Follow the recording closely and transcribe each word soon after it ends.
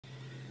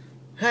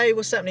Hey,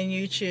 what's happening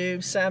YouTube?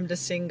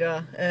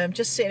 SamDaSinga.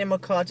 Just sitting in my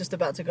car, just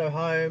about to go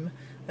home,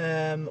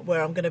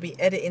 where I'm going to be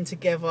editing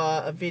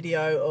together a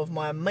video of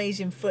my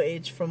amazing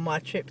footage from my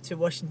trip to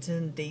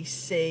Washington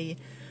DC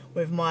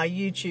with my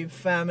YouTube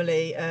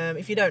family.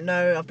 If you don't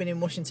know, I've been in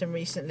Washington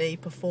recently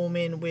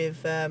performing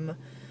with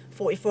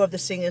 44 of the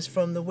singers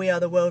from the We Are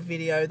the World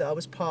video that I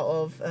was part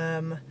of.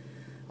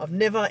 I've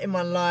never in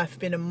my life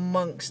been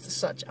amongst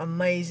such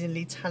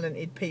amazingly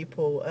talented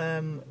people.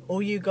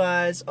 All you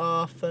guys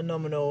are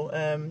phenomenal.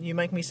 You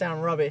make me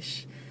sound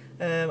rubbish.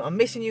 I'm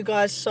missing you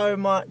guys so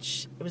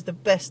much. It was the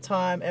best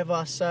time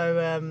ever.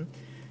 So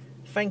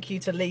thank you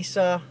to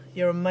Lisa.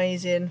 You're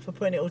amazing for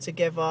putting it all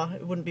together.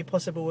 It wouldn't be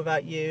possible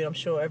without you. I'm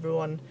sure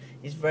everyone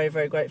is very,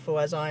 very grateful,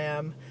 as I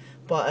am.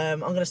 But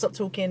I'm going to stop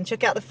talking.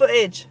 Check out the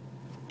footage.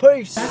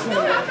 Peace.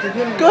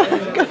 Go.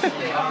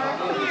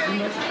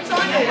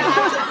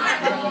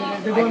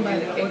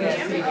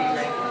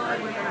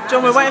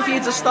 John, we're waiting for you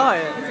to start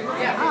it.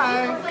 Yeah,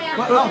 hi.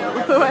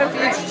 We're waiting for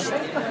you to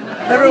start.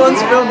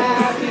 Everyone's filming.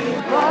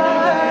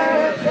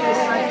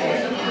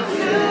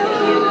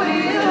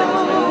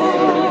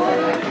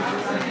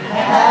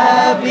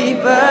 Happy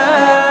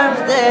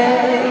birthday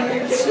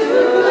to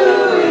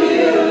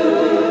you.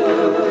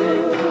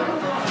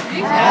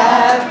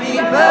 Happy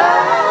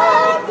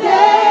birthday,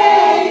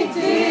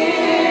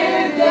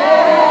 dear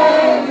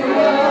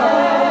Daniel.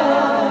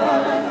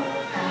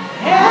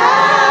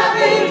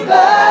 Happy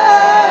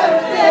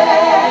birthday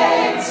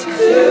to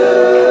you.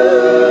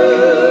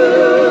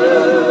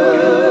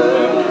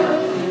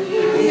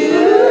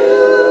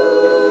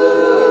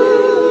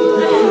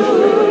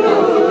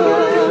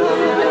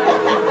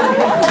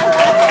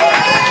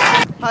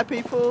 Hi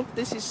people,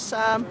 this is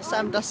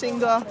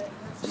SamDaSinga.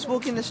 Just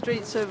walking the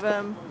streets of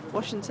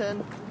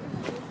Washington.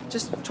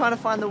 Just trying to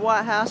find the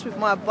White House with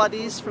my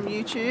buddies from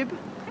YouTube.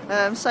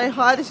 Say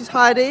hi, this is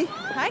Heidi.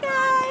 Hi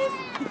guys!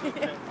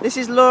 This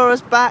is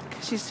Laura's back,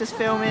 she's just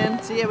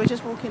filming. So yeah, we're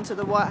just walking to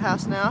the White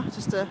House now,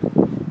 just to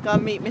go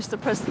and meet Mr.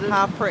 President.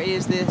 How pretty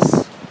is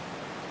this?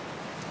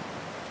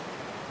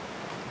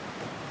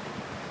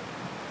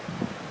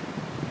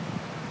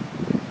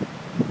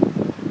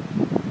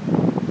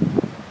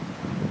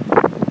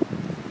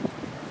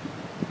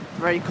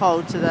 Very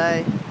cold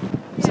today.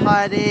 It's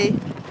Heidi.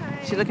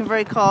 She's looking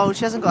very cold.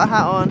 She hasn't got a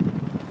hat on.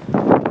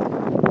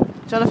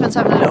 Jonathan's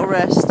having a little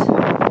rest.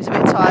 He's a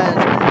bit tired.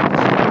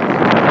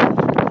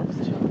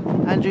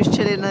 Andrew's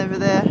chilling over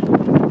there.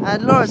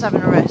 And Laura's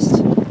having a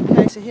rest.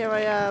 Okay, so here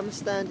I am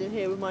standing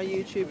here with my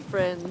YouTube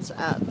friends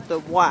at the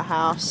White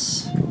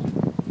House.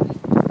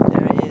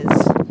 There it is.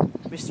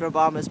 Mr.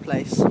 Obama's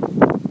place.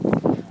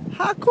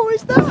 How cool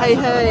is that?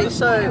 Hey,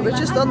 so we're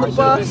just on the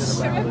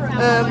bus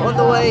on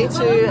the way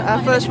to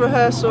our first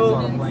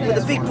rehearsal for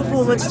the big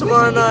performance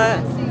tomorrow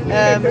night.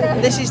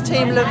 This is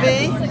Team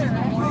Lavie.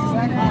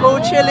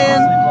 All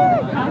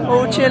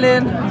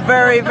chilling.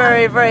 Very,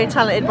 very, very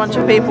talented bunch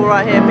of people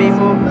right here,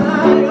 people.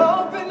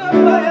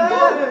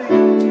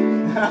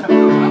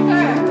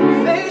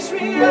 Face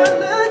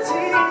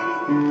reality.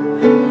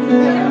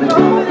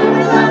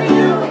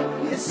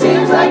 It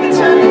seems like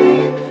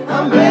eternity.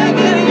 I'm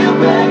begging you,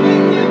 begging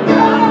you.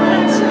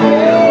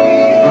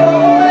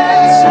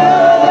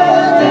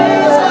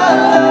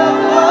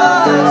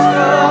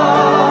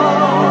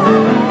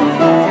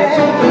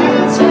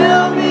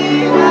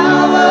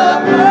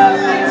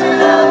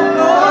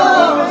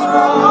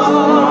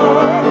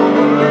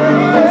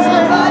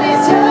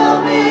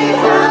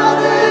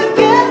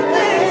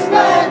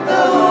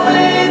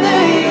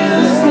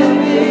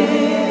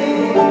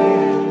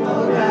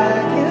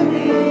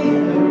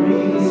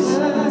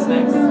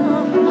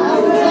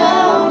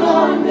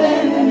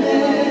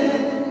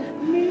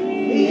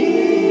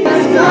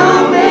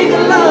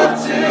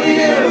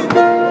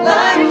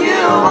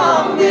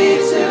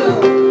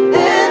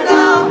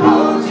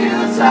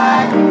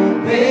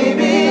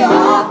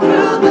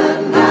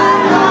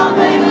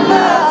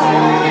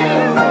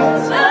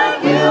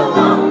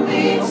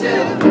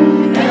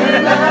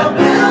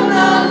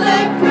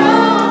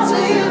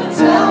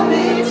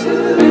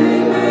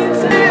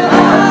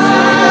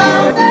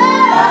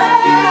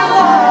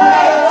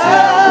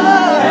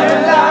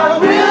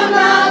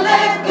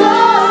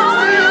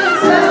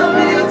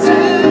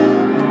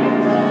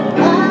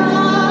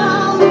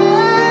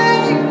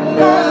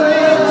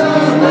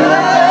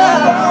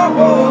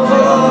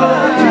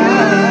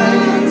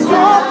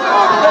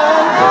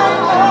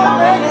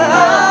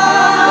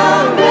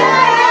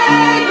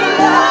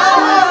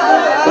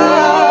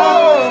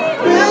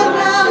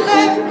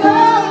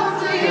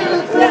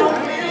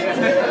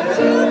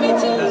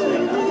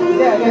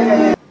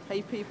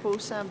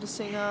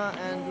 SamDaSinga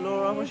and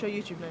Laura. What's your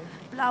YouTube name?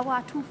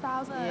 Blawa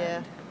 2000.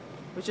 Yeah.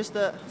 We're just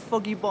at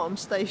Foggy Bottom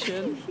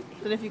Station.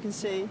 Don't know if you can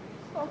see.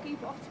 Foggy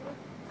Bottom.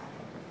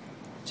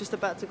 Just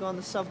about to go on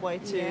the subway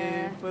to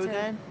where we're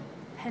going?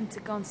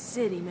 Pentagon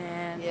City,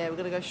 man. Yeah, we're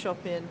gonna go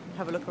shopping,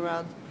 have a look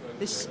around.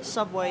 This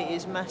subway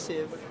is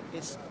massive. I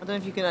don't know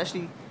if you can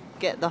actually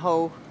get the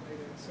whole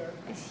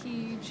It's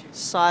huge.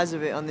 Size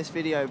of it on this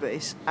video, but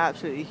it's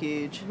absolutely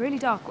huge. Really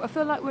dark. I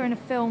feel like we're in a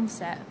film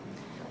set.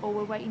 or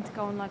we're waiting to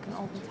go on like an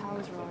Alton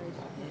Towers ride.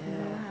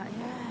 Yeah.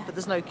 Yeah. But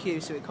there's no queue,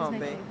 so it can't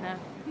There's be. no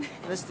queue,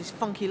 no. There's these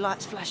funky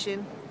lights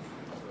flashing.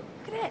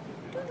 Look at it.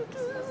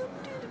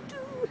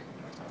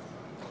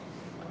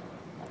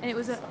 And it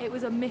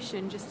was a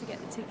mission just to get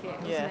the ticket,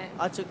 wasn't Yeah, it?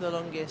 I took the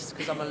longest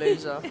because I'm a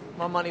loser.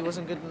 My money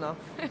wasn't good enough.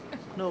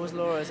 Nor was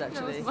Laura's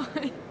actually. That was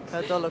mine.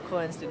 Her dollar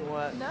coins didn't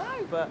work. No.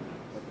 But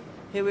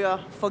here we are,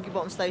 Foggy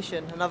Bottom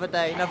Station. Another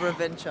day, another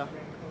adventure.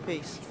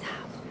 Peace.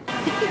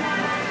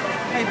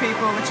 Hey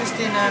people, we're just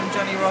in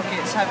Johnny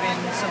Rockets having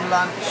some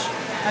lunch.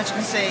 As you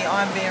can see,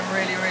 I'm being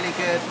really, really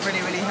good,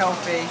 really, really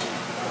healthy.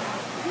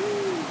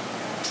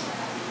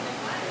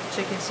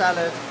 Chicken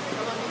salad.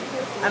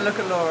 And look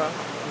at Laura.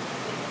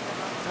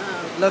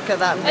 Look at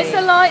that meat. It's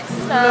a light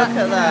start. Look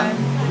at that.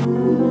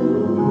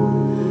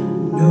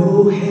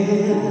 No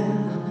hair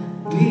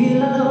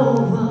below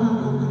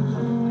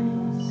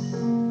us,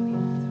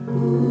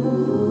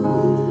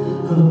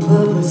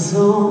 above us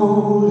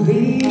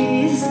only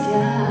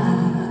sky.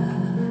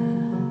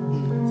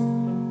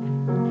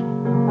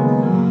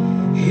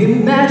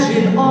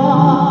 Imagine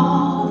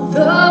all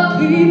the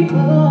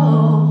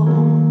people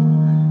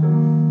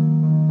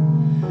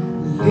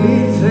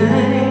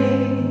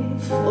living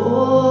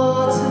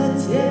for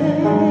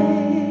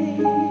today.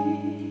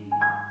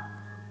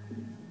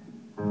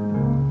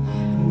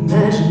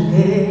 Imagine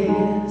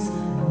there's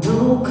no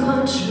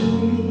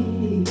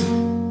country.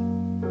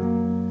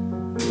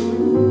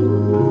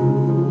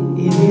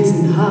 It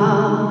isn't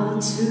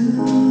hard to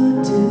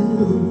do.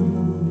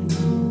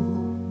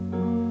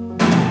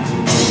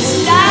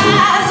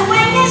 Stars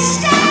when you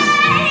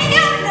stay,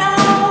 you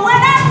know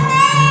what I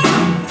mean.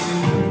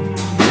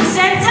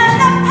 Scent of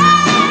the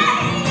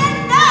pine, you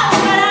know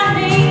what I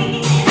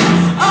mean.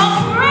 Oh,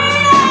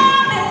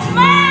 freedom is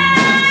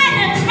mine,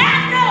 and I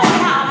know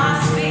how I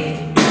feel.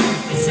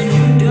 It's a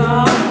new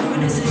dawn,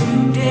 it's a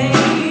new day,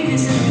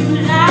 it's a new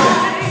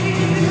life.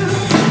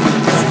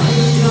 It's a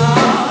new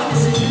dawn,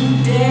 it's a new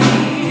day,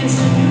 it's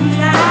a new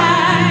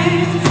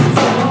life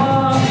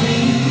for me.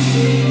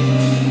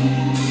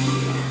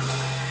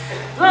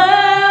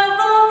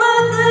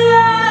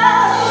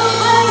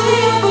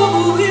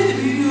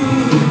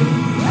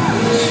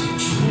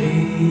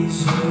 Trees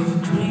of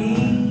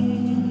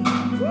green,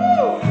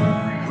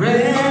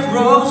 red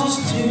roses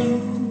too.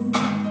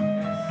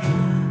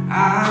 I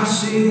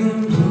see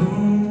them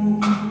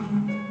bloom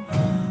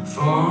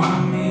for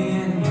me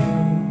and you,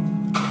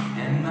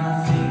 and I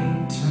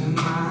think to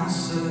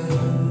myself,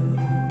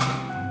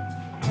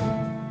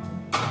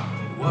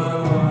 what a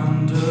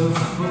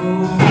wonderful.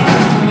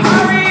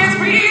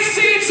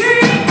 R-E-S-P-E-C-T,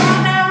 I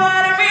know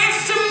what it means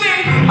to me.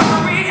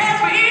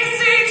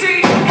 R-E-S-P-E-C-T,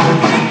 I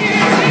can't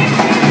teach me.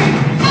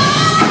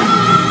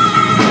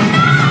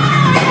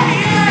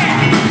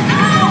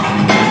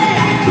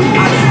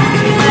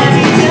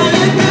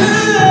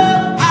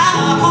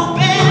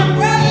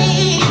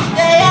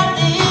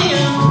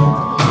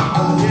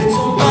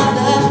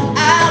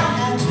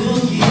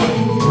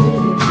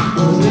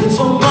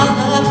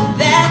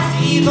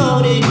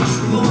 Devoted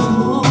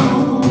true,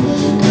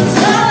 'cause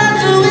all I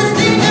do is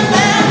think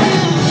about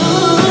you,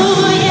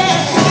 yeah.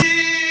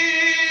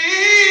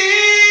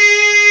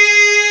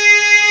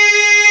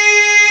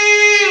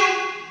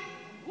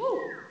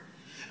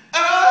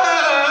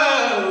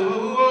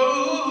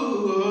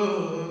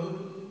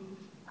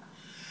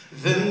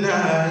 The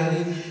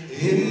night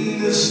in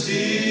the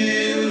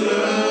still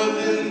of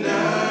the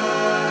night.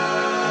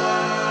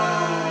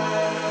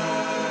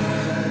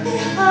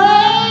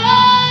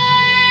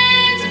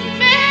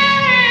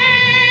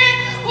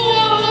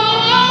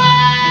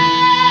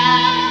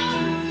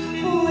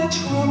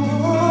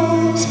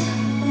 Troubles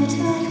look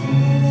like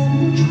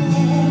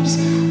raindrops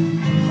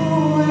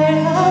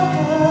way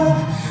above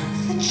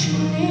the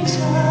chimney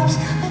tops.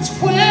 That's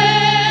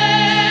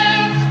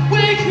where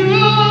we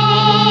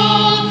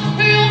cool.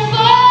 You'll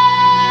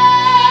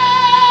find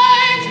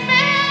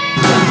me.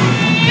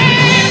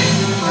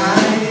 The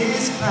night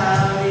is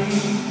cloudy.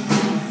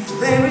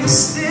 There is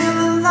still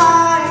a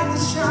light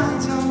that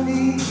shines on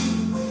me.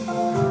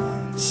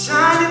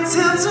 Shine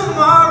until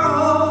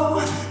tomorrow.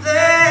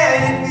 Let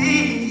it be.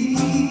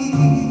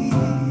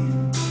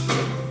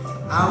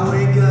 I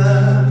wake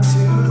up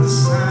to the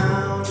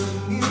sound of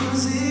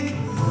music.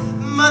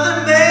 Mother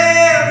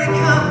Mary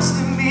comes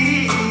to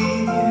me,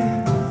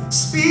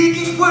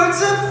 speaking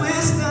words of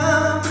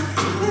wisdom.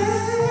 Let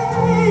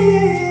it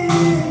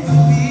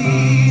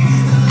be,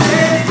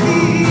 let it be,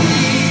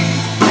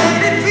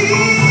 let it be,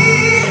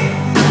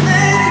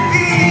 let it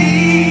be,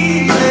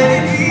 let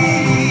it be.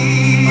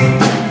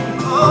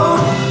 Oh,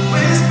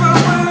 whisper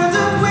words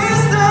of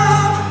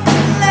wisdom.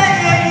 Let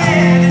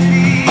it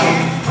be.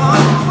 Oh,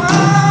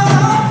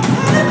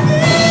 let it be.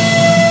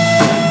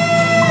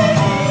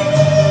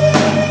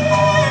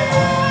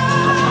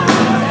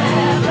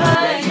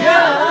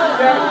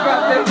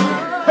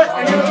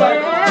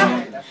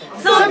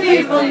 Some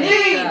people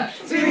need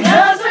to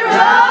answer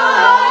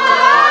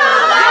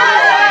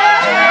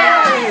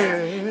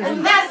and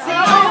that's the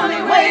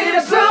only way to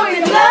prove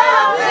you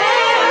love it.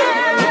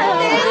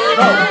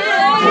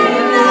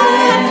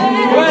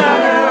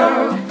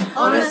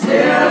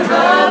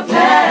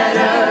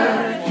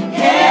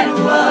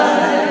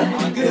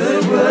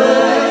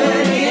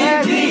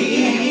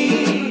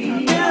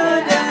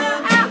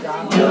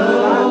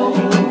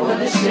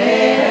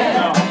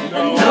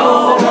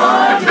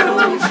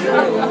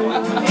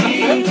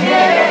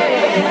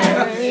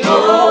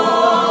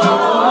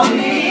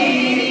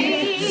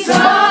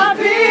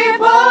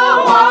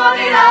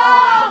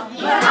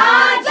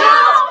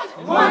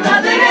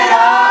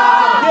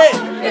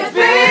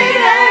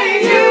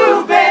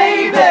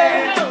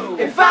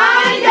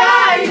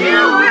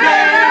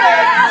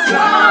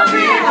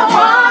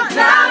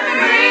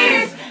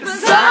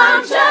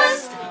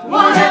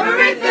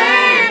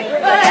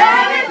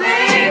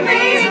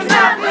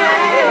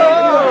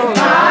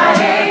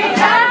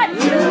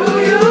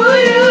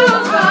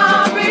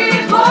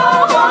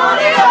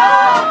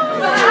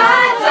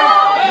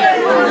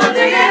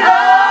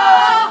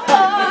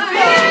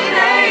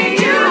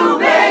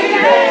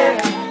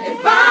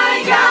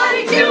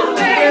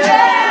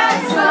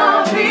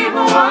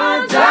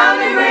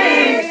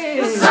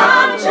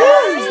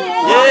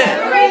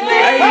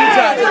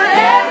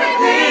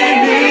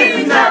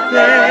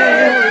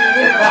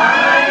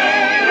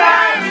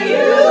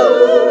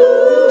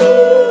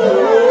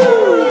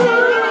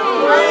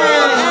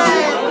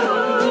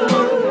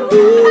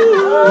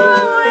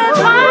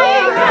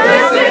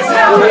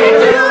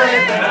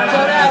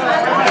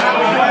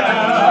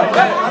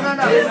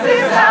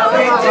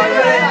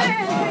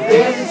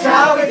 This is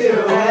how we do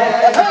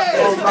it.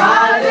 It's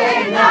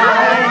Friday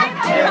night,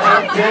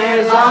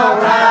 everything's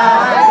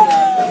alright.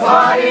 The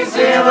party's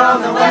here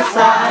on the west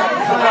side.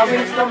 So I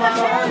reach for my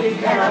money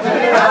and I put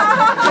it up.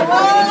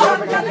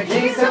 I got the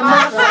keys to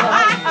my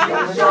truck.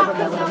 Got the chauffeur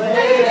because I'm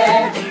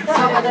lady.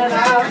 Some of the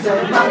house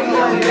and money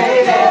on the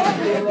lady.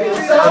 It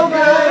feels so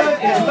good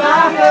in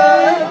my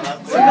hood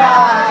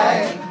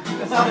tonight.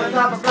 The summer's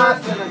up a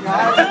spots in the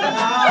guys.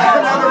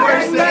 Another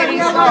verse to any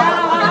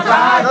song.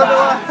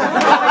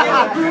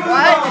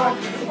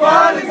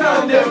 What is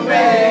under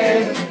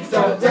me?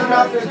 So turn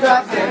up the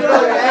truck and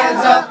throw your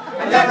hands up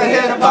and never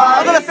hit a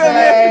bar and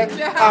say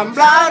I'm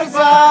blind as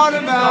all the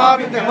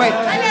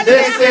Wait,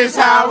 this is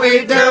how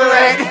we do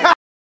it.